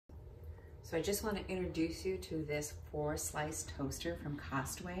So I just want to introduce you to this 4-slice toaster from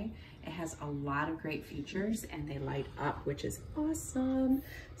COSTWAY. It has a lot of great features and they light up, which is awesome.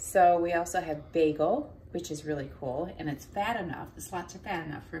 So we also have bagel, which is really cool, and it's fat enough, the slots are fat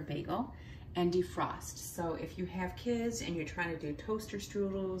enough for a bagel, and defrost. So if you have kids and you're trying to do toaster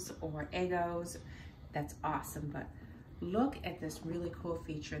strudels or Eggos, that's awesome. But look at this really cool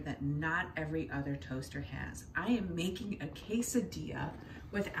feature that not every other toaster has. I am making a quesadilla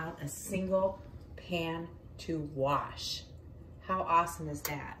without a single pan to wash. How awesome is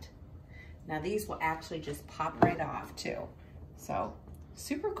that? Now these will actually just pop right off too. So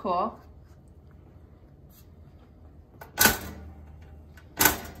super cool.